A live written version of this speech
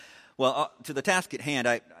Well, to the task at hand,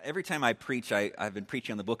 every time I preach, I've been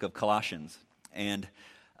preaching on the book of Colossians. And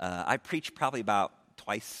I preach probably about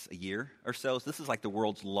twice a year or so. So this is like the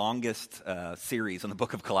world's longest series on the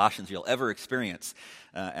book of Colossians you'll ever experience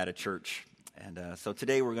at a church. And so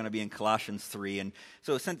today we're going to be in Colossians 3. And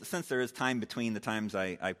so since there is time between the times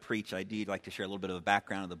I preach, I do like to share a little bit of a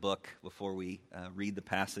background of the book before we read the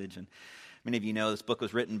passage. And many of you know this book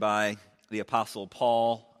was written by the Apostle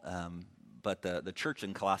Paul, but the church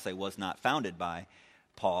in Colossae was not founded by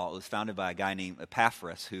Paul. It was founded by a guy named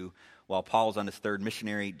Epaphras, who, while Paul was on his third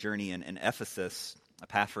missionary journey in Ephesus,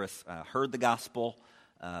 Epaphras heard the gospel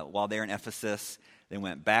while there in Ephesus, then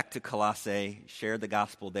went back to Colossae, shared the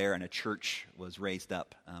gospel there, and a church was raised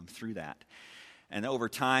up through that. And over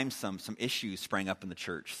time, some issues sprang up in the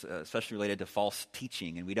church, especially related to false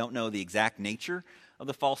teaching. And we don't know the exact nature of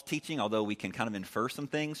the false teaching, although we can kind of infer some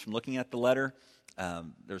things from looking at the letter.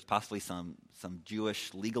 There's possibly some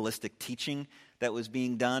Jewish legalistic teaching that was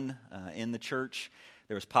being done in the church.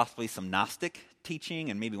 There was possibly some Gnostic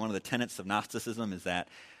teaching, and maybe one of the tenets of Gnosticism is that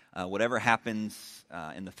whatever happens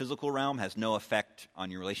in the physical realm has no effect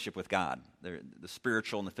on your relationship with God. The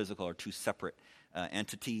spiritual and the physical are two separate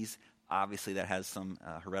entities. Obviously, that has some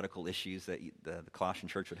heretical issues that the Colossian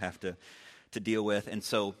church would have to deal with. And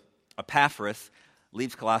so Epaphras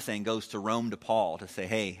leaves Colossae and goes to Rome to Paul to say,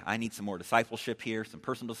 hey, I need some more discipleship here, some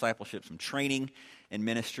personal discipleship, some training in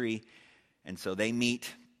ministry. And so they meet,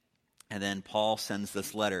 and then Paul sends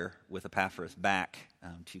this letter with Epaphras back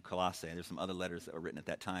to Colossae. There's some other letters that were written at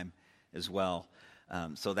that time as well.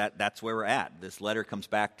 So that's where we're at. This letter comes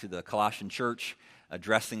back to the Colossian church,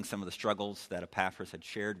 addressing some of the struggles that Epaphras had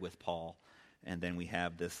shared with Paul. And then we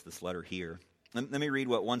have this letter here. Let me read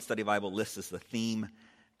what One Study Bible lists as the theme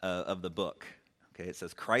of the book. Okay, it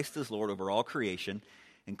says, Christ is Lord over all creation,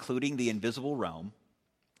 including the invisible realm.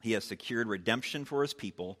 He has secured redemption for his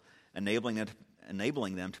people, enabling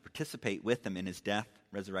them to participate with him in his death,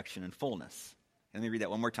 resurrection, and fullness. And let me read that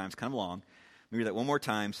one more time. It's kind of long. Let me read that one more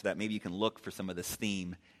time so that maybe you can look for some of this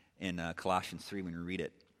theme in Colossians 3 when you read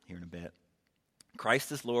it here in a bit.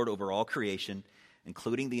 Christ is Lord over all creation,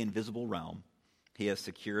 including the invisible realm. He has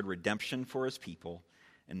secured redemption for his people,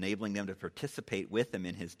 enabling them to participate with him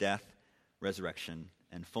in his death, resurrection,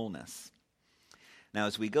 and fullness. Now,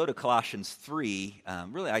 as we go to Colossians 3,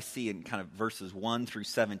 really I see in kind of verses 1 through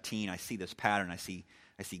 17, I see this pattern. I see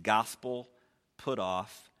gospel, put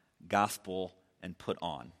off, gospel, and put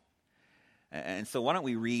on. And so why don't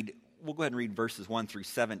we'll go ahead and read verses 1 through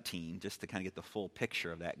 17 just to kind of get the full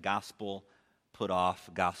picture of that gospel, put off,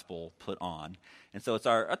 gospel, put on. And so it's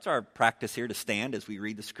our practice here to stand as we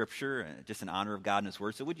read the scripture, just in honor of God and his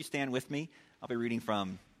word. So would you stand with me? I'll be reading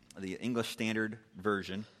from the English Standard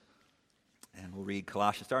Version. And we'll read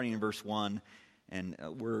Colossians starting in verse 1. And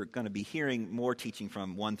we're going to be hearing more teaching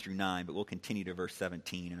from 1 through 9, but we'll continue to verse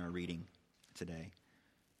 17 in our reading today.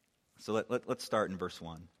 So let's start in verse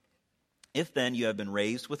 1. If then you have been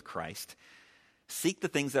raised with Christ, seek the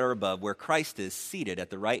things that are above, where Christ is seated at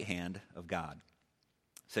the right hand of God.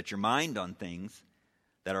 Set your mind on things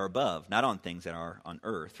that are above, not on things that are on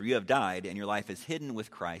earth. For you have died, and your life is hidden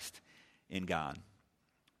with Christ in God.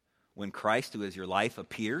 When Christ, who is your life,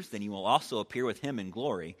 appears, then you will also appear with him in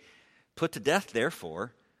glory. Put to death,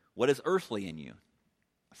 therefore, what is earthly in you: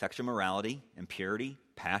 sexual morality, impurity,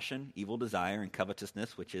 passion, evil desire, and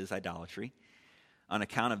covetousness, which is idolatry. On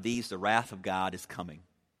account of these, the wrath of God is coming.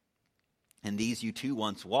 And these you too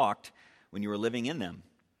once walked when you were living in them.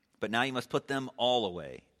 But now you must put them all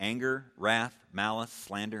away: anger, wrath, malice,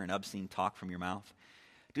 slander, and obscene talk from your mouth.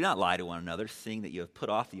 Do not lie to one another, seeing that you have put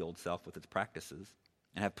off the old self with its practices,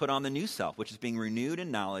 and have put on the new self, which is being renewed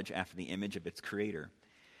in knowledge after the image of its creator.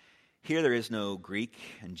 Here there is no Greek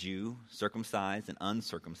and Jew, circumcised and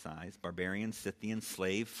uncircumcised, barbarian, Scythian,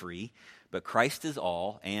 slave, free, but Christ is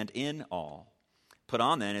all and in all. Put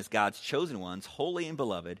on then, as God's chosen ones, holy and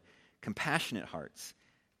beloved, compassionate hearts,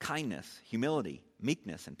 kindness, humility,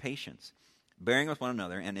 meekness, and patience, bearing with one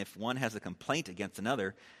another, and if one has a complaint against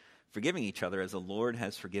another, forgiving each other as the Lord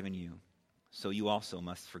has forgiven you, so you also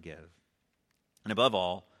must forgive. And above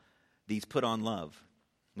all, these put on love,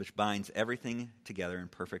 which binds everything together in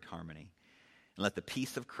perfect harmony. And let the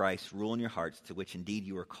peace of Christ rule in your hearts, to which indeed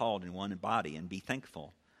you are called in one body, and be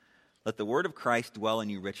thankful. Let the word of Christ dwell in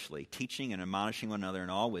you richly, teaching and admonishing one another in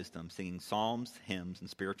all wisdom, singing psalms, hymns, and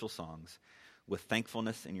spiritual songs, with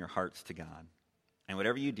thankfulness in your hearts to God. And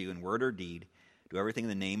whatever you do in word or deed, do everything in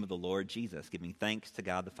the name of the Lord Jesus, giving thanks to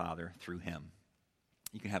God the Father through him.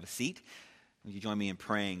 You can have a seat. Would you join me in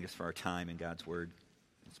praying just for our time in God's word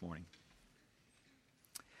this morning?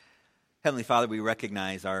 Heavenly Father, we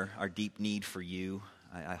recognize our deep need for you.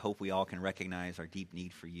 I hope we all can recognize our deep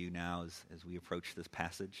need for you now as we approach this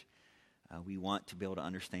passage. We want to be able to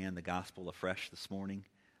understand the gospel afresh this morning.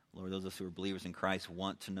 Lord, those of us who are believers in Christ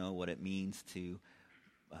want to know what it means to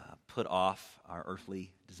put off our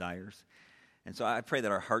earthly desires. And so I pray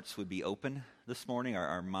that our hearts would be open this morning,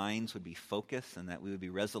 our minds would be focused, and that we would be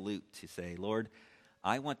resolute to say, Lord,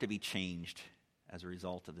 I want to be changed as a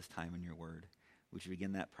result of this time in your word. Would you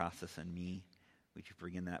begin that process in me? Would you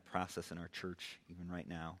begin that process in our church even right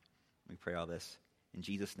now? We pray all this in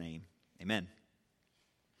Jesus' name. Amen.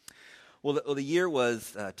 Well, the year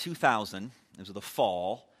was 2000. It was the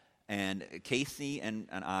fall, and Casey and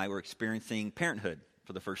I were experiencing parenthood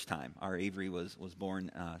for the first time. Our Avery was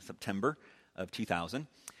born September of 2000.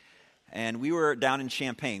 And we were down in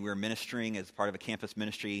Champaign. We were ministering as part of a campus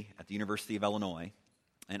ministry at the University of Illinois.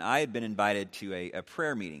 And I had been invited to a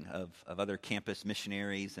prayer meeting of other campus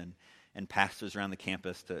missionaries and pastors around the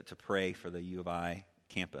campus to pray for the U of I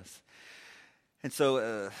campus. And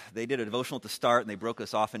so they did a devotional at the start, and they broke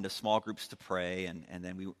us off into small groups to pray. And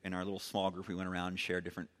then we, in our little small group, we went around and shared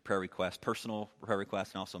different prayer requests, personal prayer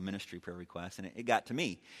requests, and also ministry prayer requests. And it got to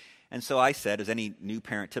me. And so I said, as any new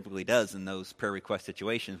parent typically does in those prayer request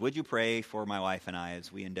situations, would you pray for my wife and I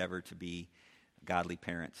as we endeavor to be godly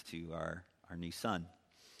parents to our new son?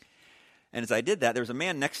 And as I did that, there was a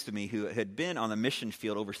man next to me who had been on the mission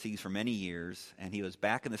field overseas for many years, and he was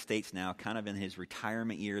back in the States now, kind of in his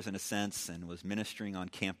retirement years in a sense, and was ministering on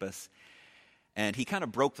campus. And he kind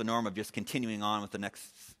of broke the norm of just continuing on with the next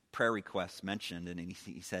prayer request mentioned, and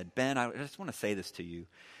he said, Ben, I just want to say this to you.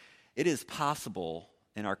 It is possible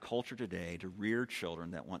in our culture today to rear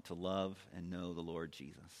children that want to love and know the Lord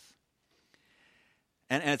Jesus.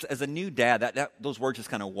 And as a new dad, those words just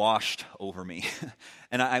kind of washed over me.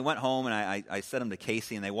 And I went home and I said them to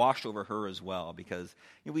Casey, and they washed over her as well, because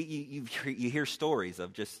you hear stories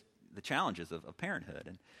of just the challenges of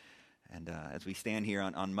parenthood. And as we stand here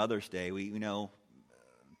on Mother's Day, we know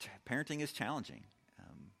parenting is challenging.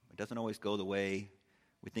 It doesn't always go the way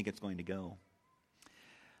we think it's going to go.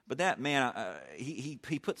 But that man, he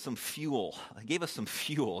put some fuel, he gave us some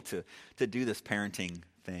fuel to do this parenting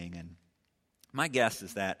thing. And my guess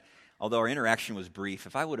is that, although our interaction was brief,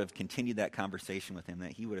 if I would have continued that conversation with him,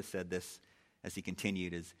 that he would have said this as he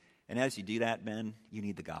continued, and as you do that, Ben, you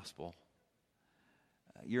need the gospel.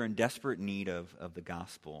 You're in desperate need of the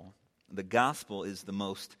gospel. The gospel is the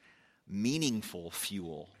most meaningful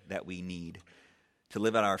fuel that we need to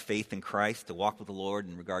live out our faith in Christ, to walk with the Lord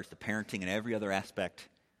in regards to parenting and every other aspect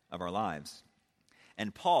of our lives.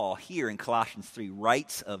 And Paul, here in Colossians 3,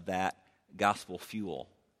 writes of that gospel fuel,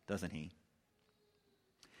 doesn't he?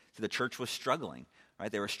 So the church was struggling,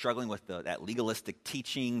 right? They were struggling with that legalistic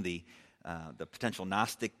teaching, the potential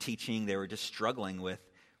Gnostic teaching. They were just struggling with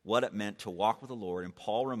what it meant to walk with the Lord. And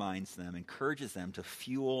Paul reminds them, encourages them to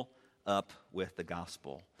fuel up with the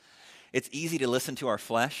gospel. It's easy to listen to our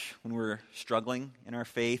flesh when we're struggling in our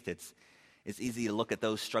faith. It's easy to look at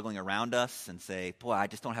those struggling around us and say, boy, I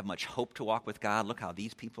just don't have much hope to walk with God. Look how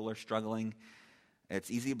these people are struggling.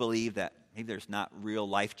 It's easy to believe that maybe there's not real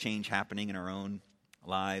life change happening in our own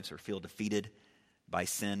lives, or feel defeated by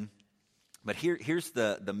sin. But here's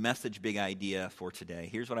the message, big idea for today.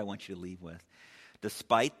 Here's what I want you to leave with.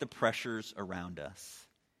 Despite the pressures around us,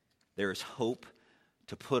 there is hope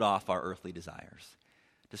to put off our earthly desires.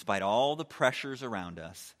 Despite all the pressures around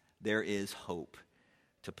us, there is hope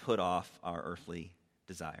to put off our earthly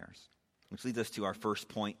desires. Which leads us to our first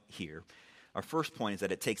point here. Our first point is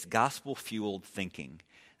that it takes gospel-fueled thinking.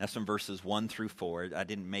 That's from verses 1 through 4. I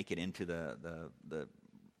didn't make it into the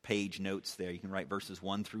page notes there. You can write verses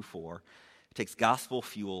 1 through 4. It takes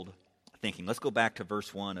gospel-fueled thinking. Let's go back to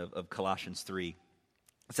verse 1 of Colossians 3.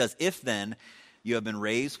 It says, if then you have been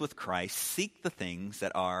raised with Christ, seek the things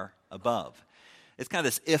that are above. It's kind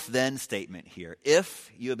of this if-then statement here.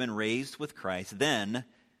 If you have been raised with Christ, then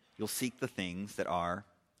you'll seek the things that are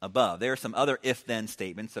above. There are some other if-then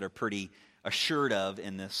statements that are pretty assured of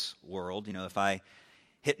in this world. You know, if I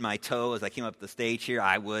hit my toe as I came up the stage here,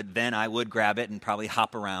 I would grab it and probably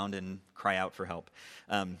hop around and cry out for help.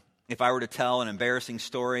 If I were to tell an embarrassing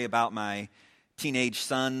story about my teenage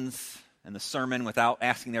sons and the sermon without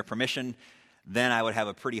asking their permission, then I would have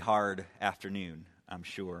a pretty hard afternoon, I'm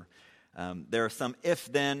sure. There are some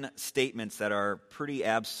if-then statements that are pretty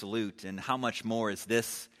absolute, and how much more is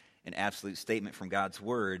this an absolute statement from God's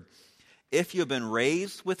Word? If you have been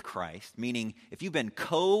raised with Christ, meaning if you've been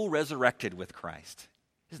co-resurrected with Christ,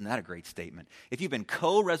 isn't that a great statement? If you've been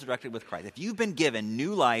co-resurrected with Christ, if you've been given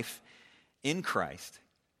new life in Christ,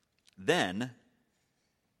 then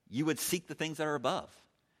you would seek the things that are above.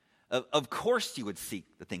 Of course you would seek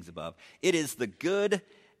the things above. It is the good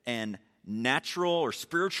and natural or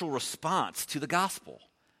spiritual response to the gospel?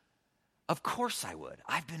 Of course I would.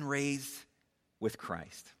 I've been raised with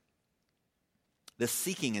Christ. This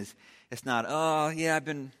seeking it's not, oh, yeah, I've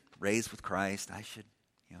been raised with Christ. I should,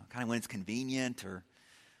 kind of when it's convenient or,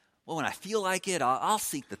 well, when I feel like it, I'll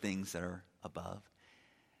seek the things that are above.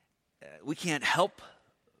 We can't help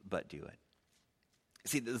but do it.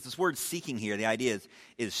 See, this word seeking here, the idea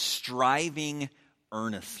is striving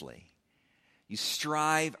earnestly. You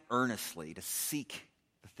strive earnestly to seek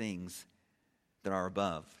the things that are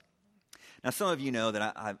above. Now, some of you know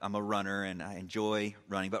that I'm a runner and I enjoy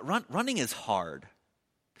running, but running is hard.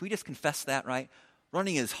 Can we just confess that, right?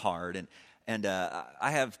 Running is hard, and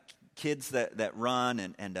I have kids that run,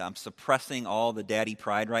 and I'm suppressing all the daddy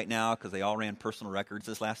pride right now because they all ran personal records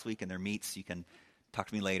this last week in their meets. You can talk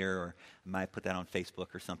to me later, or I might put that on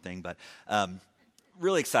Facebook or something, but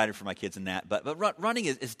really excited for my kids in that. But running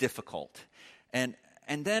is difficult. And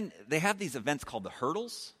then they have these events called the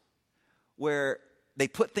hurdles, where they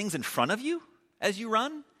put things in front of you as you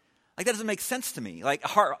run. Like, that doesn't make sense to me. Like,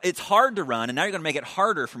 it's hard to run, and now you're going to make it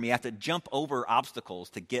harder for me. I have to jump over obstacles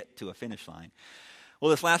to get to a finish line. Well,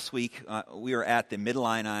 this last week, we were at the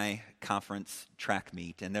Mid-Illini Conference track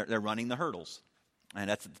meet, and they're running the hurdles. And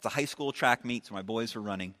it's a high school track meet, so my boys are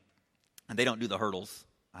running, and they don't do the hurdles.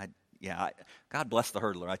 God bless the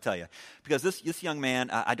hurdler, I tell you. Because this young man,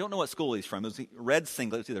 I don't know what school he's from. It was a red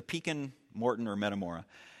singlet. It was either Pekin, Morton, or Metamora.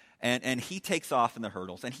 And he takes off in the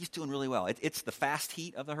hurdles, and he's doing really well. It's the fast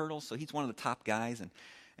heat of the hurdles, so he's one of the top guys,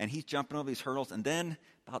 and he's jumping over these hurdles. And then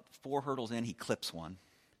about 4 hurdles in, he clips one,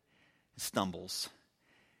 stumbles,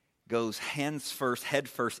 goes hands first, head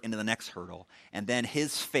first into the next hurdle, and then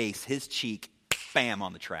his face, his cheek, bam,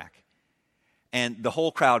 on the track. And the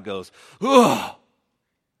whole crowd goes, ugh,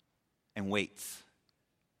 and waits.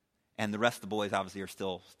 And the rest of the boys obviously are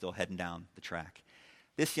still heading down the track.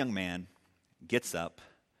 This young man gets up,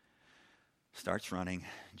 starts running,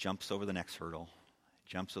 jumps over the next hurdle,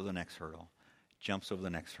 jumps over the next hurdle, jumps over the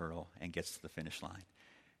next hurdle, and gets to the finish line.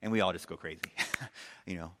 And we all just go crazy.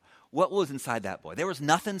 What was inside that boy? There was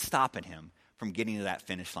nothing stopping him from getting to that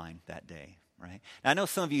finish line that day, right? Now, I know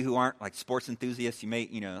some of you who aren't like sports enthusiasts, you may,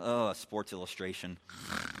 a Sports Illustration.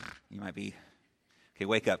 You might be, okay,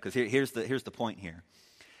 wake up, because here's the point here.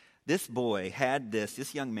 This boy had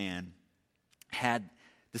this young man had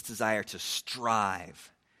this desire to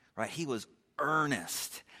strive, right? He was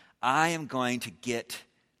earnest. I am going to get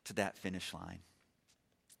to that finish line.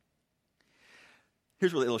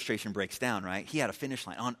 Here's where the illustration breaks down, right? He had a finish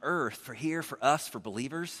line. On earth, for us, for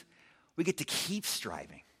believers, we get to keep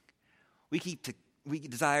striving. We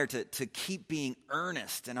desire to keep being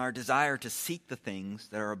earnest in our desire to seek the things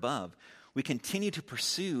that are above. We continue to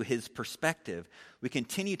pursue his perspective. We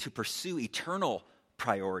continue to pursue eternal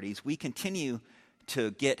priorities. We continue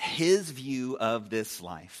to get his view of this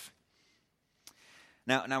life.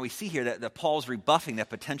 Now we see here that Paul's rebuffing that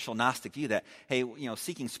potential Gnostic view that, hey,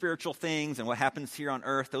 seeking spiritual things and what happens here on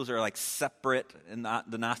earth, those are like separate in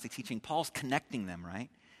the Gnostic teaching. Paul's connecting them, right?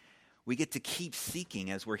 We get to keep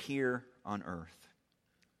seeking as we're here on earth.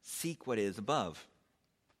 Seek what is above.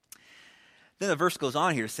 Then the verse goes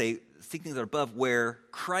on here to say, seek things that are above where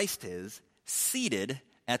Christ is, seated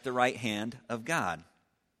at the right hand of God.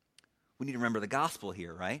 We need to remember the gospel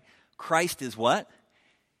here, right? Christ is what?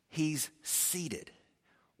 He's seated.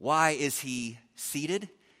 Why is he seated?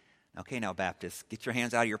 Okay, now Baptists, get your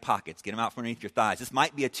hands out of your pockets. Get them out from underneath your thighs. This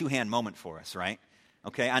might be a two-hand moment for us, right?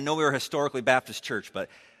 Okay, I know we're a historically Baptist church, but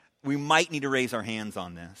we might need to raise our hands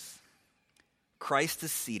on this. Christ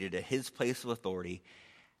is seated at his place of authority,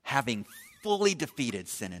 having fully defeated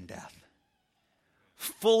sin and death.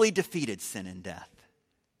 Fully defeated sin and death.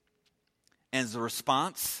 And as a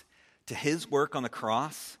response to his work on the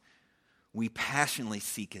cross, we passionately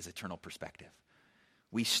seek his eternal perspective.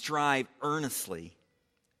 We strive earnestly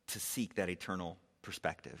to seek that eternal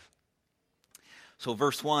perspective. So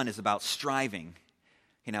verse 1 is about striving.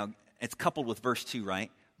 It's coupled with verse 2,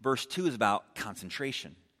 right? Verse 2 is about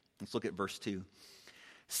concentration. Let's look at verse 2.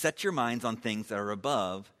 Set your minds on things that are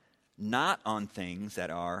above, not on things that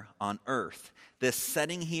are on earth. This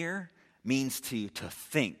setting here means to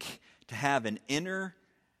think, to have an inner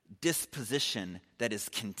disposition that is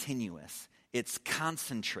continuous. It's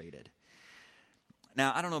concentrated.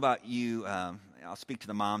 Now, I don't know about you. I'll speak to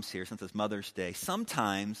the moms here since it's Mother's Day.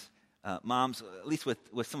 Sometimes moms, at least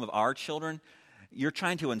with some of our children, you're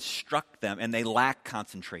trying to instruct them and they lack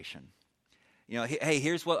concentration. Hey,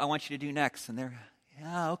 here's what I want you to do next. And they're,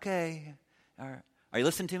 yeah, okay. Are you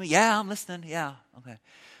listening to me? Yeah, I'm listening. Yeah, okay.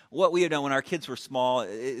 What we had done when our kids were small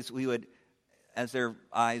is we would, as their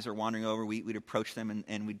eyes are wandering over, we'd approach them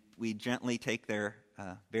and we'd gently take their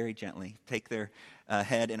very gently, take their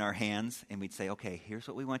head in our hands, and we'd say, okay, here's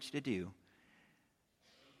what we want you to do.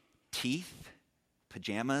 Teeth,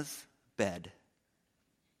 pajamas, bed.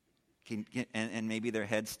 And maybe their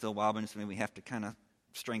head's still wobbling, so maybe we have to kind of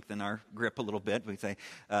strengthen our grip a little bit. We say,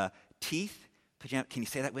 teeth, pajamas. Can you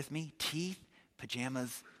say that with me? Teeth,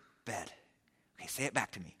 pajamas, bed. Okay, say it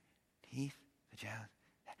back to me. Teeth, pajamas,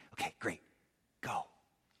 bed. Okay, great. Go.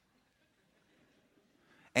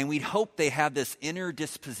 And we'd hope they have this inner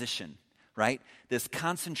disposition, right? This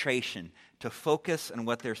concentration to focus on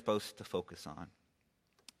what they're supposed to focus on.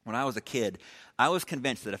 When I was a kid, I was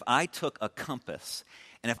convinced that if I took a compass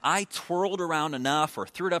and if I twirled around enough or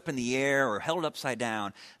threw it up in the air or held it upside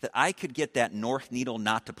down, that I could get that north needle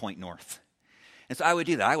not to point north. And so I would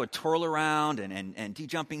do that. I would twirl around and do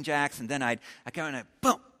jumping jacks, and then I'd kind of,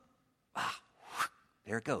 boom,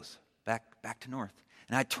 there it goes, back to north.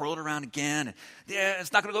 And I'd twirl it around again, and yeah,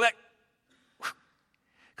 it's not going to go back.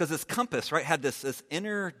 Because this compass, right, had this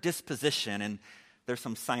inner disposition, and there's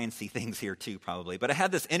some sciencey things here too, probably. But I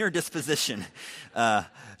had this inner disposition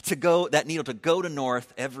to go, that needle to go to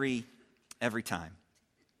north every time.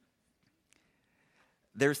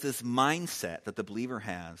 There's this mindset that the believer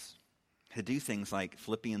has to do things like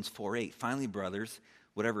Philippians 4:8. Finally, brothers,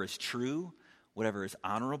 whatever is true, whatever is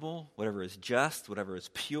honorable, whatever is just, whatever is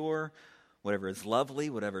pure, whatever is lovely,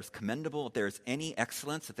 whatever is commendable, if there is any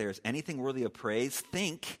excellence, if there is anything worthy of praise,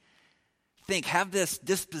 think, have this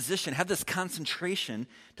disposition, have this concentration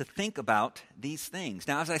to think about these things.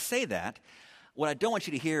 Now, as I say that, what I don't want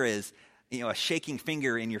you to hear is, a shaking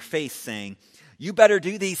finger in your face saying, you better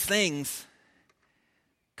do these things,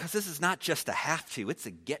 because this is not just a have to, it's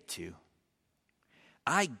a get to.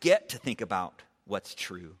 I get to think about what's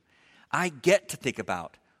true. I get to think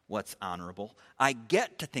about what's honorable. I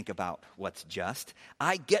get to think about what's just.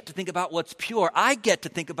 I get to think about what's pure. I get to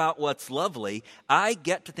think about what's lovely. I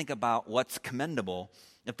get to think about what's commendable.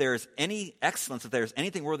 If there's any excellence, if there's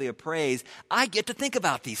anything worthy of praise, I get to think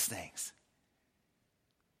about these things.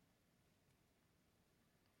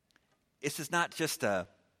 This is not just a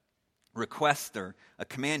request or a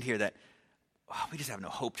command here that we just have no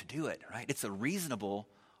hope to do it, right? It's a reasonable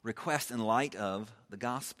request in light of the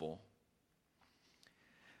gospel.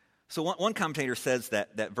 So one commentator says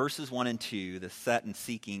that verses 1 and 2, the set and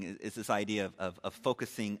seeking, is this idea of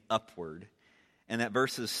focusing upward, and that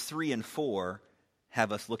verses 3 and 4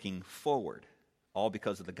 have us looking forward, all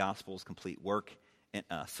because of the gospel's complete work in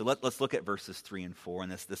us. So let's look at verses 3 and 4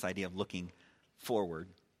 and this idea of looking forward.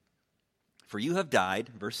 For you have died,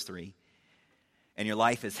 verse 3, and your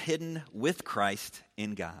life is hidden with Christ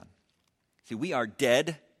in God. See, we are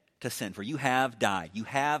dead to sin, for you have died. You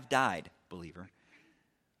have died, believer.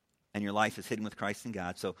 And your life is hidden with Christ in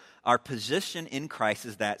God. So our position in Christ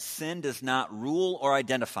is that sin does not rule or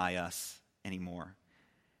identify us anymore.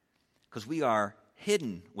 Because we are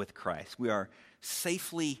hidden with Christ. We are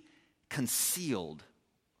safely concealed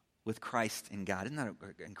with Christ in God. Isn't that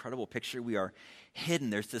an incredible picture? We are hidden.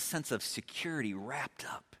 There's this sense of security wrapped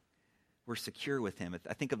up. We're secure with him.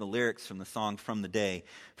 I think of the lyrics from the song From the Day.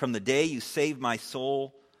 From the day you saved my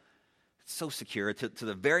soul, it's so secure. To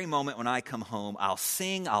the very moment when I come home, I'll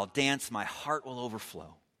sing, I'll dance, my heart will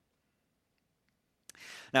overflow.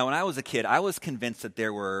 Now, when I was a kid, I was convinced that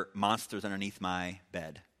there were monsters underneath my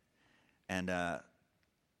bed. And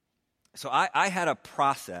so I had a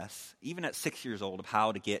process, even at 6 years old, of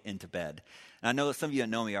how to get into bed. And I know that some of you that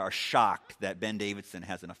know me are shocked that Ben Davidson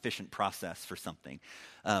has an efficient process for something.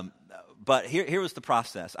 But here was the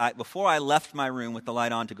process. Before I left my room with the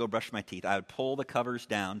light on to go brush my teeth, I would pull the covers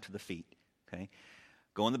down to the feet, okay?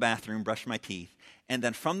 Go in the bathroom, brush my teeth. And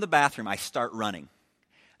then from the bathroom, I start running.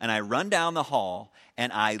 And I run down the hall,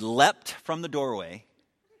 and I leapt from the doorway,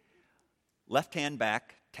 left hand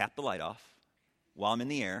back, tap the light off while I'm in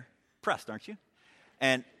the air. Pressed, aren't you?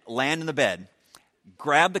 And land in the bed.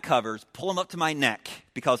 Grab the covers, pull them up to my neck,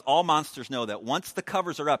 because all monsters know that once the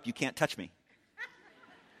covers are up, you can't touch me.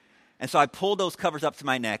 And so I pulled those covers up to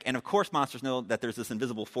my neck, and of course monsters know that there's this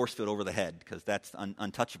invisible force field over the head, because that's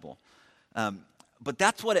untouchable. But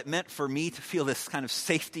that's what it meant for me to feel this kind of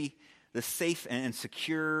safety, this safe and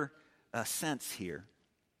secure sense here.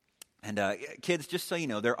 And kids, just so you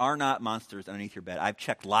know, there are not monsters underneath your bed. I've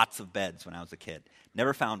checked lots of beds when I was a kid.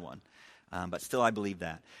 Never found one, but still I believe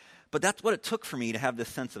that. But that's what it took for me to have this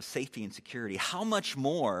sense of safety and security. How much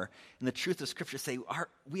more, in the truth of Scripture, say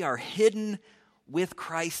we are hidden with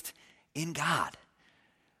Christ in God.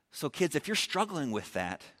 So kids, if you're struggling with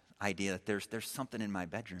that idea that there's something in my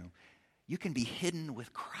bedroom, you can be hidden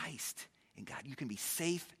with Christ in God. You can be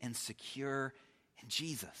safe and secure in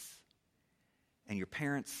Jesus. And your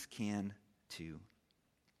parents can too.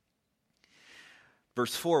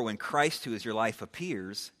 Verse 4, when Christ, who is your life,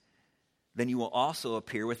 appears, then you will also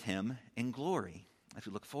appear with him in glory. As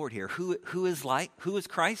we look forward here, who is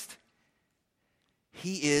Christ?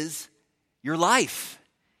 He is your life.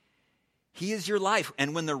 He is your life.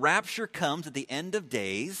 And when the rapture comes at the end of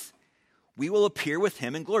days, we will appear with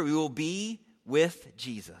him in glory. We will be with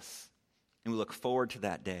Jesus. And we look forward to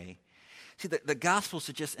that day. See, the gospel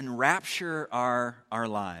should just enrapture our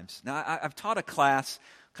lives. Now, I've taught a class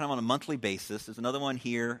kind of on a monthly basis. There's another one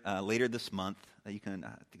here later this month that you can, I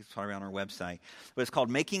think it's probably on our website. But it's called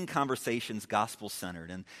Making Conversations Gospel-Centered.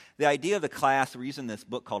 And the idea of the class, we're using this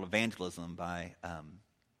book called Evangelism by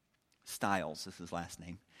Stiles. This is his last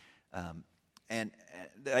name. And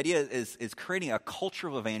the idea is creating a culture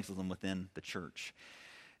of evangelism within the church.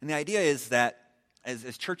 And the idea is that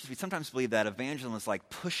as churches, we sometimes believe that evangelism is like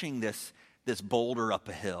pushing this boulder up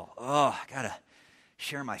a hill. Oh, I got to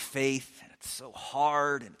share my faith, and it's so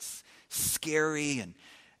hard, and it's scary, and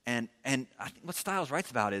I think what Stiles writes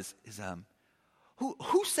about is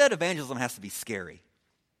who said evangelism has to be scary?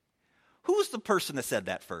 Who was the person that said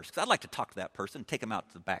that first? Because I'd like to talk to that person and take him out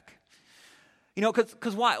to the back. You know,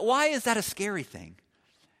 because why is that a scary thing?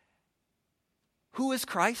 Who is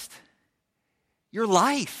Christ? Your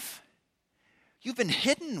life. You've been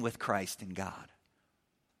hidden with Christ in God,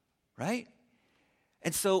 right?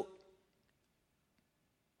 And so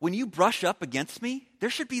when you brush up against me, there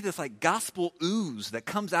should be this like gospel ooze that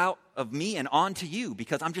comes out of me and onto you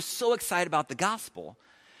because I'm just so excited about the gospel.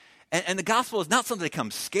 And the gospel is not something that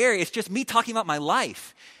becomes scary. It's just me talking about my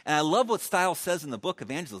life. And I love what Stiles says in the book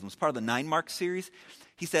Evangelism. It's part of the 9 Mark series.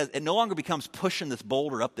 He says it no longer becomes pushing this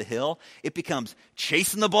boulder up the hill. It becomes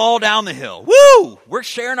chasing the ball down the hill. Woo! We're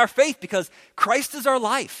sharing our faith because Christ is our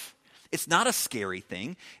life. It's not a scary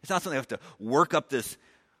thing. It's not something I have to work up this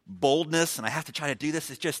boldness and I have to try to do this.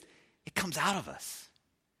 It's just, it comes out of us.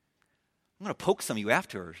 I'm going to poke some of you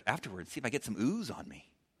afterwards, see if I get some ooze on me.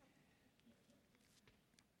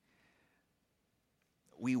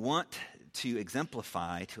 We want to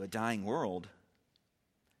exemplify to a dying world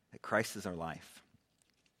that Christ is our life.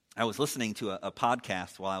 I was listening to a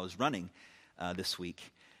podcast while I was running this week.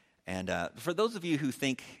 And for those of you who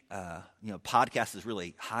think, podcast is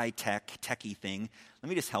really high-tech, techie thing, let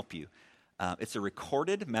me just help you. It's a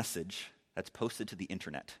recorded message that's posted to the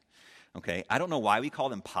internet. Okay, I don't know why we call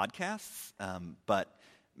them podcasts, but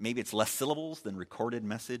maybe it's less syllables than recorded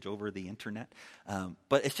message over the internet.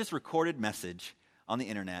 But it's just recorded message on the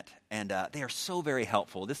internet, and they are so very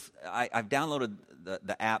helpful. I've downloaded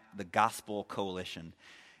the app, the Gospel Coalition,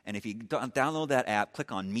 and if you download that app,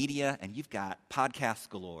 click on Media, and you've got podcasts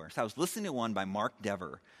galore. So I was listening to one by Mark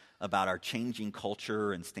Dever about our changing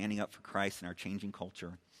culture and standing up for Christ in our changing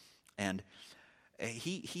culture, and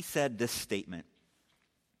he said this statement.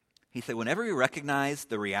 He said, whenever we recognize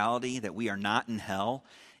the reality that we are not in hell,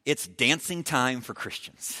 it's dancing time for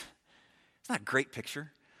Christians. Isn't that a great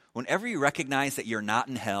picture? Whenever you recognize that you're not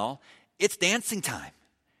in hell, it's dancing time.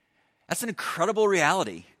 That's an incredible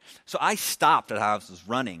reality. So I stopped as I was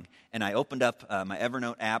running, and I opened up my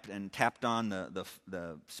Evernote app and tapped on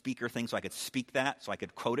the speaker thing so I could speak that, so I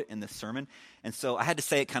could quote it in this sermon. And so I had to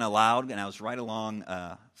say it kind of loud, and I was right along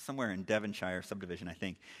somewhere in Devonshire subdivision, I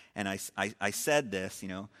think. And I said this,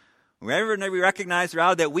 whenever we recognize the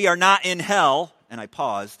reality that we are not in hell, and I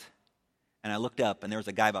paused, and I looked up, and there was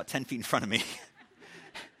a guy about 10 feet in front of me.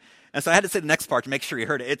 And so I had to say the next part to make sure he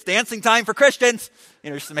heard it. It's dancing time for Christians,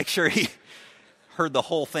 just to make sure he heard the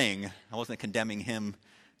whole thing. I wasn't condemning him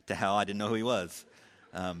to hell. I didn't know who he was.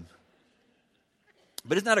 But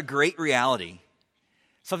isn't that a great reality?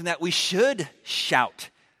 Something that we should shout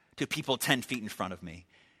to people 10 feet in front of me.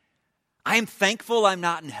 I am thankful I'm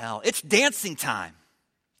not in hell. It's dancing time,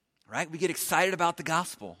 right? We get excited about the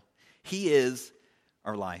gospel. He is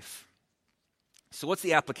our life. So what's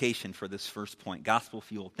the application for this first point?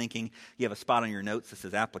 Gospel-fueled thinking. You have a spot on your notes that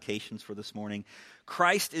says applications for this morning.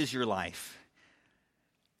 Christ is your life.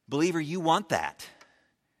 Believer, you want that.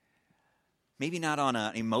 Maybe not on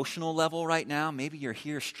an emotional level right now. Maybe you're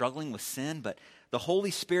here struggling with sin, but the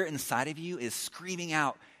Holy Spirit inside of you is screaming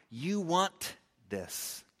out, you want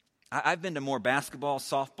this. I've been to more basketball,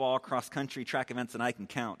 softball, cross-country, track events than I can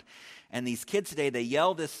count. And these kids today, they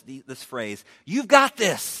yell this phrase, you've got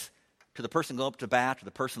this, to the person going up to bat, to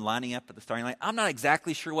the person lining up at the starting line. I'm not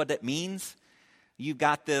exactly sure what that means. You've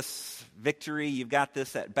got this victory, you've got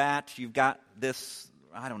this at bat, you've got this,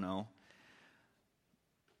 I don't know.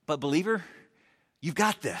 But believer, you've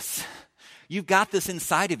got this. You've got this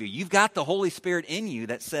inside of you. You've got the Holy Spirit in you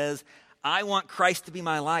that says, I want Christ to be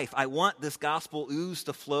my life. I want this gospel ooze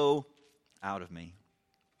to flow out of me.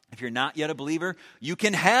 If you're not yet a believer, you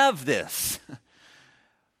can have this.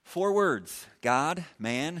 4 words: God,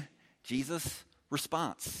 man, Jesus,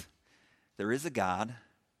 response. There is a God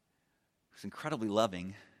who's incredibly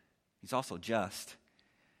loving. He's also just.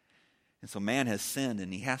 And so man has sinned,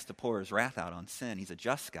 and he has to pour his wrath out on sin. He's a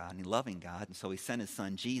just God and a loving God. And so he sent his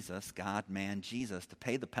son Jesus, God, man, Jesus, to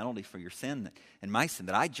pay the penalty for your sin and my sin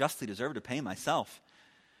that I justly deserve to pay myself.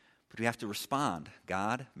 But we have to respond.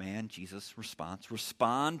 God, man, Jesus, response.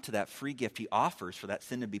 Respond to that free gift he offers for that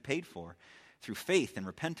sin to be paid for through faith and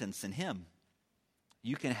repentance in him.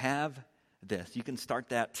 You can have this. You can start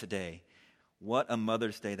that today. What a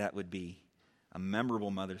Mother's Day that would be. A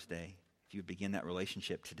memorable Mother's Day if you begin that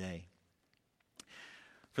relationship today.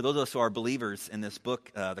 For those of us who are believers in this book,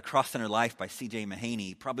 The Cross-Centered Life by C.J.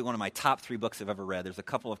 Mahaney, probably one of my top 3 books I've ever read. There's a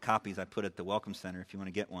couple of copies I put at the Welcome Center if you want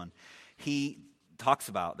to get one. He talks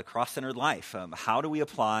about the cross-centered life. How do we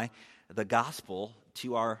apply the gospel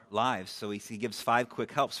to our lives? So he gives 5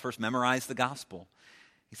 quick helps. First, memorize the gospel.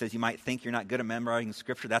 He says you might think you're not good at memorizing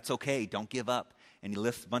scripture. That's okay. Don't give up. And he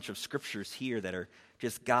lists a bunch of scriptures here that are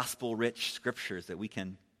just gospel-rich scriptures that we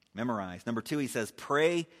can memorize. Number 2, he says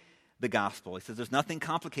pray the gospel. He says there's nothing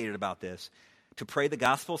complicated about this. To pray the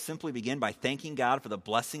gospel, simply begin by thanking God for the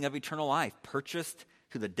blessing of eternal life, purchased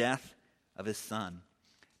through the death of his son.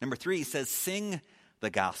 Number 3, he says sing the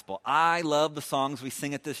gospel. I love the songs we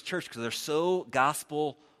sing at this church because they're so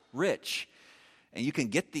gospel rich. And you can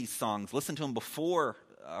get these songs, listen to them before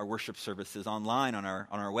our worship services online on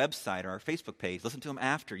our website or our Facebook page. Listen to them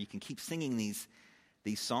after. You can keep singing these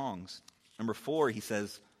songs. Number 4, he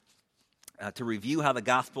says, to review how the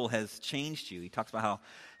gospel has changed you. He talks about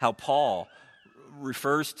how Paul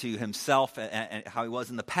refers to himself and how he was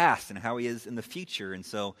in the past and how he is in the future. And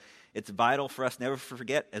so it's vital for us never to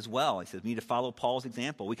forget as well. He says we need to follow Paul's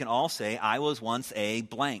example. We can all say, I was once a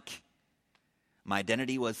blank. My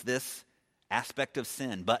identity was this aspect of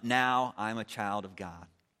sin, but now I'm a child of God.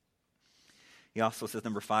 He also says,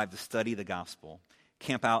 number 5, to study the gospel.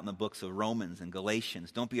 Camp out in the books of Romans and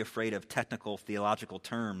Galatians. Don't be afraid of technical theological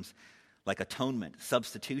terms like atonement,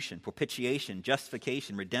 substitution, propitiation,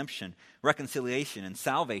 justification, redemption, reconciliation, and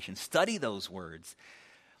salvation. Study those words.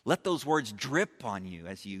 Let those words drip on you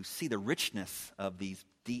as you see the richness of these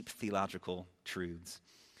deep theological truths.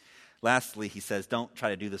 Lastly, he says, don't try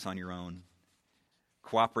to do this on your own.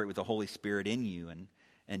 Cooperate with the Holy Spirit in you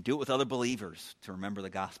and do it with other believers to remember the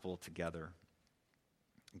gospel together.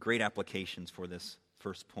 Great applications for this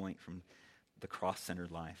first point from the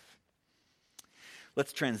cross-centered life.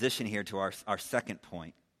 Let's transition here to our second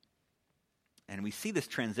point. And we see this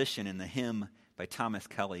transition in the hymn by Thomas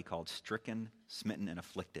Kelly called Stricken, Smitten, and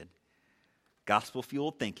Afflicted.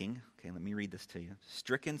 Gospel-fueled thinking. Okay, let me read this to you.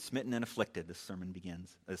 Stricken, smitten, and afflicted. This hymn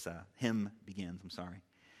begins.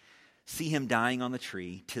 See him dying on the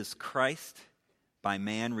tree. 'Tis Christ by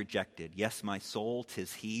man rejected. Yes, my soul,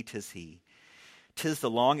 'tis he, 'tis he. 'Tis the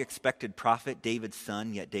long-expected prophet, David's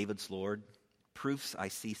son, yet David's Lord. Proofs I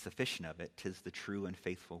see sufficient of it. 'Tis the true and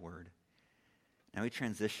faithful word. Now he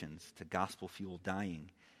transitions to gospel-fueled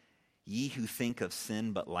dying. Ye who think of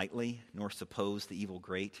sin but lightly, nor suppose the evil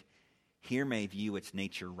great, here may view its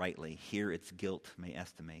nature rightly, here its guilt may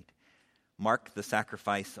estimate. Mark the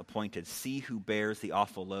sacrifice appointed, see who bears the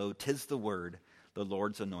awful load. 'Tis the word, the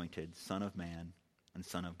Lord's anointed, Son of Man and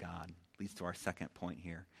Son of God. Leads to our second point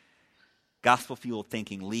here. Gospel-fueled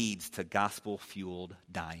thinking leads to gospel-fueled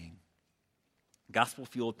dying.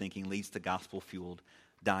 Gospel-fueled thinking leads to gospel-fueled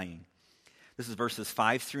dying. This is verses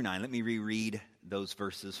 5 through 9. Let me reread those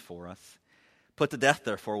verses for us. Put to death,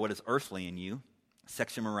 therefore, what is earthly in you,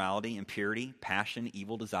 sexual immorality, impurity, passion,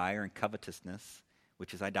 evil desire, and covetousness,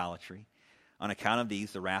 which is idolatry. On account of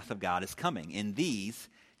these, the wrath of God is coming. In these,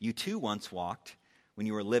 you too once walked when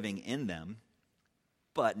you were living in them,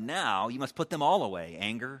 but now you must put them all away.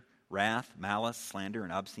 Anger, wrath, malice, slander,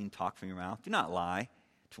 and obscene talk from your mouth. Do not lie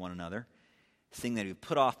to one another, seeing that you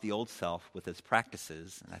put off the old self with its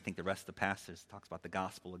practices. And I think the rest of the passage talks about the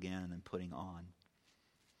gospel again and then putting on.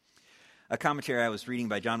 A commentary I was reading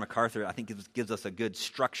by John MacArthur, I think gives us a good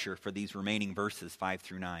structure for these remaining verses, 5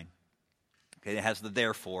 through 9. Okay, it has the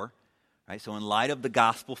therefore, right? So in light of the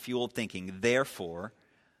gospel-fueled thinking, therefore,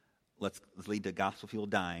 let's lead to gospel-fueled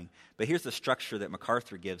dying. But here's the structure that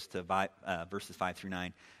MacArthur gives to verses 5 through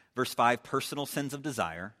 9. Verse 5, personal sins of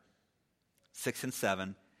desire. 6 and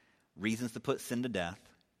 7, reasons to put sin to death.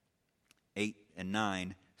 8 and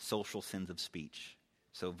 9, social sins of speech.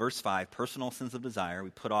 So verse 5, personal sins of desire. We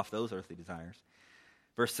put off those earthly desires.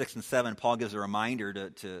 Verse 6 and 7, Paul gives a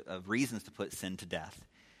reminder of reasons to put sin to death.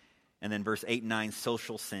 And then verse 8 and 9,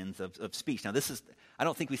 social sins of speech. Now I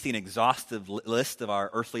don't think we see an exhaustive list of our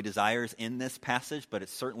earthly desires in this passage, but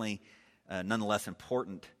it's certainly nonetheless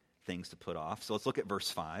important things to put off. So let's look at verse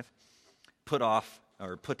 5. Put off,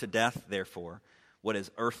 or put to death, therefore, what is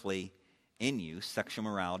earthly in you, sexual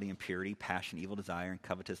morality, impurity, passion, evil desire, and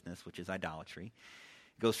covetousness, which is idolatry.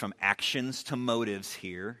 It goes from actions to motives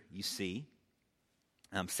here, you see.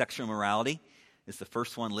 Sexual morality is the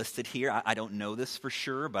first one listed here. I don't know this for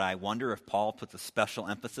sure, but I wonder if Paul puts a special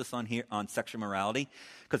emphasis on sexual morality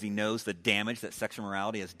because he knows the damage that sexual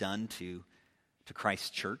morality has done to Christ's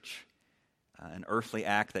church, an earthly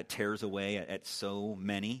act that tears away at so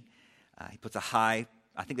many. He puts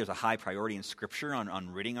I think there's a high priority in Scripture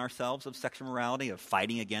on ridding ourselves of sexual morality, of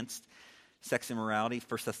fighting against sexual immorality.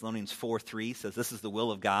 1 Thessalonians 4:3 says, "This is the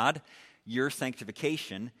will of God, your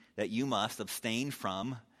sanctification, that you must abstain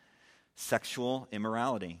from sexual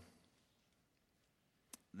immorality."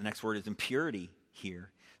 The next word is impurity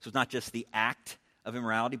here. So it's not just the act of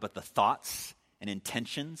immorality, but the thoughts and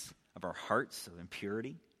intentions of our hearts of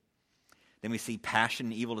impurity. Then we see passion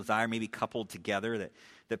and evil desire maybe coupled together,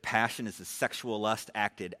 that passion is the sexual lust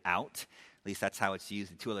acted out. At least that's how it's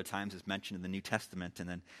used. 2 other times it's mentioned in the New Testament. And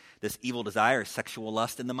then this evil desire is sexual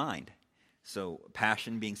lust in the mind. So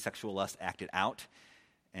passion being sexual lust acted out,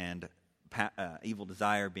 and evil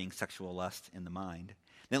desire being sexual lust in the mind.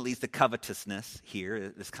 Then it leads to covetousness here,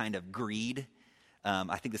 this kind of greed.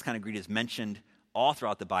 I think this kind of greed is mentioned all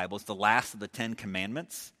throughout the Bible. It's the last of the 10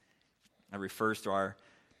 commandments. It refers to our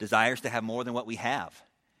desires to have more than what we have.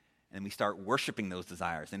 And we start worshiping those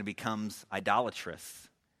desires, and it becomes idolatrous.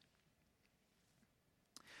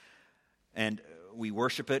 And we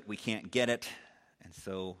worship it, we can't get it, and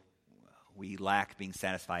so we lack being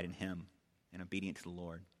satisfied in Him and obedient to the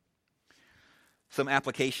Lord. Some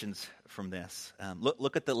applications from this.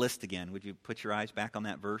 Look at the list again. Would you put your eyes back on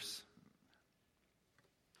that verse?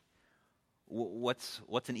 What's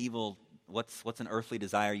an earthly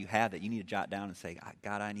desire you have that you need to jot down and say,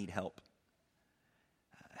 God, I need help.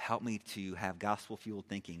 Help me to have gospel-fueled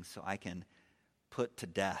thinking so I can put to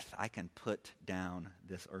death, I can put down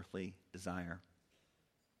this earthly desire.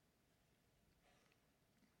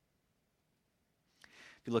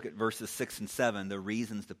 If you look at verses 6 and 7, the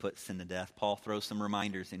reasons to put sin to death, Paul throws some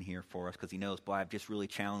reminders in here for us because he knows, boy, I've just really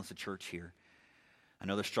challenged the church here. I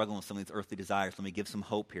know they're struggling with some of these earthly desires. Let me give some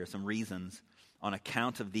hope here, some reasons. On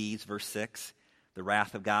account of these, verse 6, the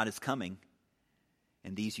wrath of God is coming,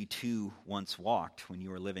 and these you too once walked when you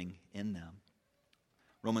were living in them.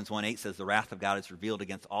 Romans 1:8 says the wrath of God is revealed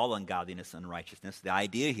against all ungodliness and unrighteousness. The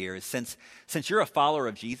idea here is since you're a follower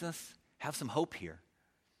of Jesus, have some hope here.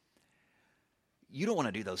 You don't want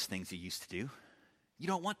to do those things you used to do. You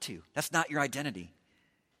don't want to. That's not your identity.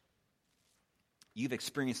 You've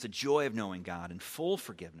experienced the joy of knowing God and full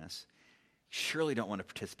forgiveness. You surely don't want to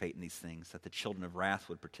participate in these things that the children of wrath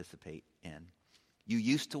would participate in. You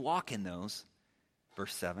used to walk in those,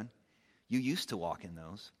 verse 7. You used to walk in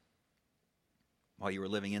those while you were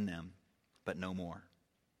living in them, but no more.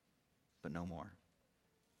 But no more.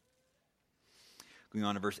 Going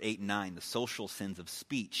on to verse 8 and 9, the social sins of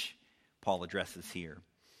speech Paul addresses here.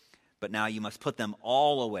 But now you must put them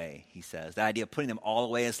all away, he says. The idea of putting them all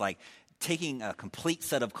away is like taking a complete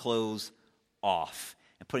set of clothes off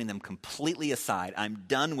and putting them completely aside. I'm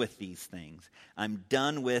done with these things. I'm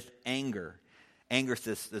done with anger. Anger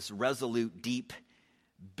is this resolute, deep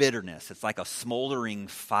bitterness. It's like a smoldering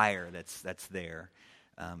fire that's there.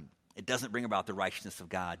 It doesn't bring about the righteousness of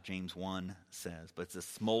God, James 1 says, but it's a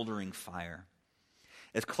smoldering fire.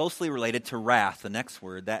 It's closely related to wrath, the next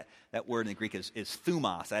word. That word in the Greek is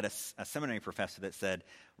thumos. I had a seminary professor that said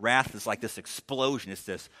wrath is like this explosion. It's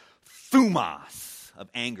this thumos of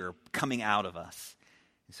anger coming out of us.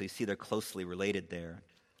 And so you see they're closely related there.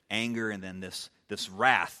 Anger and then this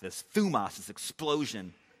wrath, this thumos, this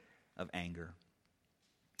explosion of anger.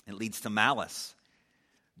 It leads to malice.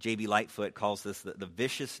 J.B. Lightfoot calls this the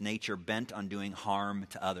vicious nature bent on doing harm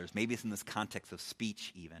to others. Maybe it's in this context of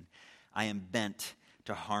speech even. I am bent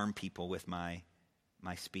to harm people with my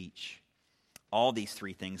speech. All these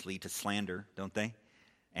three things lead to slander, don't they?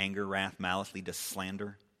 Anger, wrath, malice lead to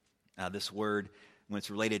slander. This word, when it's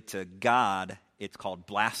related to God, it's called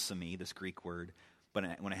blasphemy, this Greek word.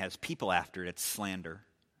 But when it has people after it, it's slander.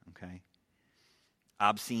 Okay?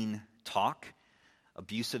 Obscene talk,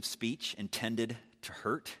 abusive speech intended to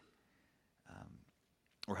hurt.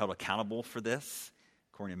 We're held accountable for this.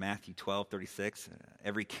 According to Matthew 12:36,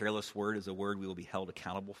 every careless word is a word we will be held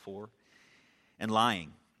accountable for. And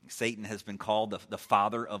lying. Satan has been called the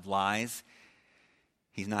father of lies.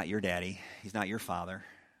 He's not your daddy. He's not your father,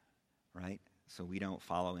 right? So we don't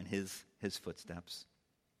follow in his footsteps.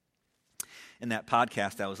 In that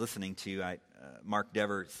podcast I was listening to, Mark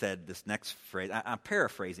Dever said this next phrase. I'm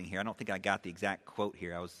paraphrasing here. I don't think I got the exact quote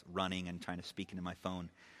here. I was running and trying to speak into my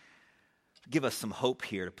phone. give us some hope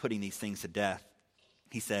here to putting these things to death.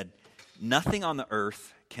 He said, nothing on the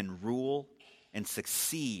earth can rule and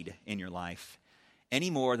succeed in your life any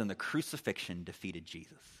more than the crucifixion defeated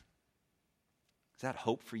Jesus. Is that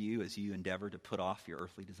hope for you as you endeavor to put off your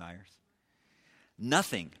earthly desires?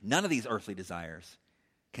 Nothing, none of these earthly desires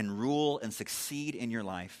can rule and succeed in your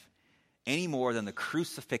life any more than the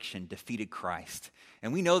crucifixion defeated Christ.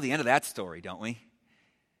 And we know the end of that story, don't we?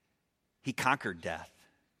 He conquered death.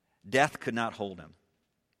 Death could not hold him.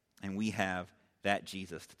 And we have that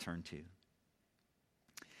Jesus to turn to.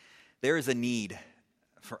 There is a need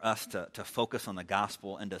for us to focus on the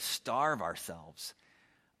gospel and to starve ourselves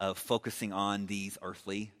of focusing on these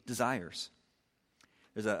earthly desires.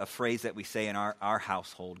 There's a phrase that we say in our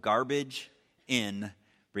household: garbage in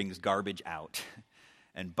brings garbage out,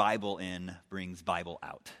 and Bible in brings Bible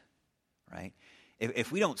out, right?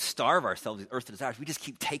 If we don't starve ourselves with earthly desires, we just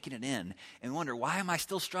keep taking it in and wonder, why am I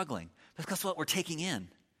still struggling? That's because what we're taking in.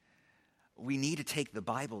 We need to take the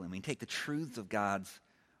Bible in. We take the truths of God's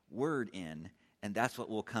word in, and that's what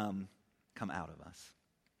will come out of us.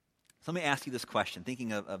 So let me ask you this question,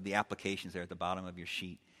 thinking of the applications there at the bottom of your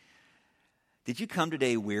sheet. Did you come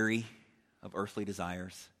today weary of earthly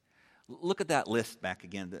desires? Look at that list back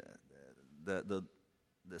again. The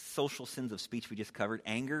social sins of speech we just covered: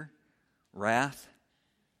 anger, wrath,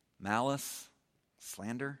 malice,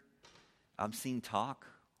 slander, obscene talk,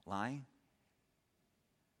 lying.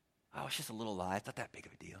 Oh, it's just a little lie. It's not that big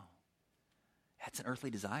of a deal. That's an earthly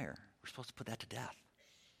desire. We're supposed to put that to death.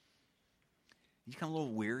 You become a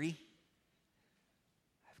little weary?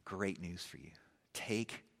 I have great news for you.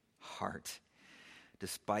 Take heart.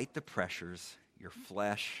 Despite the pressures, your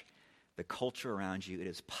flesh, the culture around you, it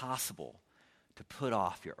is possible to put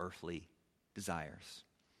off your earthly desires.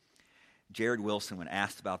 Jared Wilson, when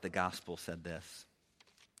asked about the gospel, said this: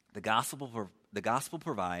 the gospel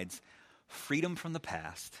provides freedom from the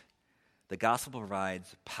past, the gospel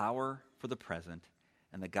provides power for the present,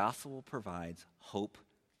 and the gospel provides hope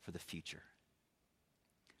for the future.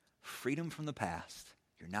 Freedom from the past.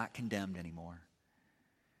 You're not condemned anymore.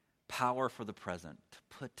 Power for the present, to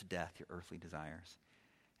put to death your earthly desires,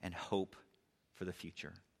 and hope for the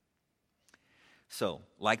future. So,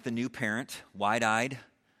 like the new parent, wide-eyed,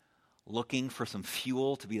 looking for some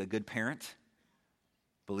fuel to be a good parent,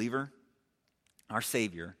 believer, our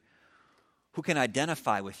Savior, who can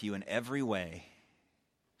identify with you in every way,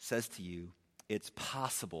 says to you, it's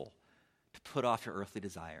possible to put off your earthly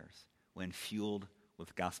desires when fueled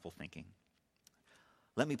with gospel thinking.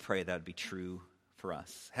 Let me pray that would be true for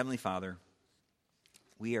us. Heavenly Father,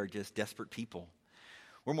 we are just desperate people.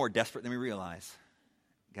 We're more desperate than we realize.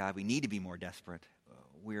 God, we need to be more desperate.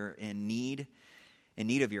 We're in need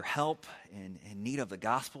of your help, in need of the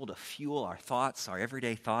gospel to fuel our thoughts, our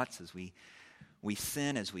everyday thoughts as we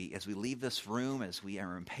sin, as we leave this room, as we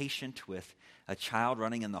are impatient with a child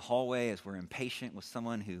running in the hallway, as we're impatient with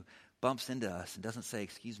someone who bumps into us and doesn't say,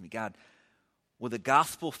 excuse me. God, will the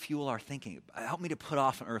gospel fuel our thinking? Help me to put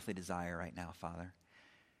off an earthly desire right now, Father.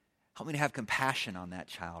 Help me to have compassion on that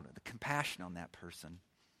child, the compassion on that person.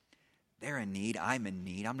 They're in need. I'm in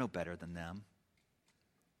need. I'm no better than them.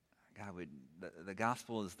 God, the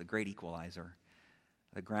gospel is the great equalizer.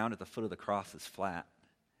 The ground at the foot of the cross is flat.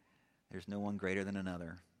 There's no one greater than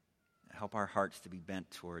another. Help our hearts to be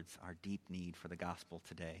bent towards our deep need for the gospel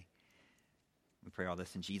today. We pray all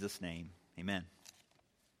this in Jesus' name. Amen.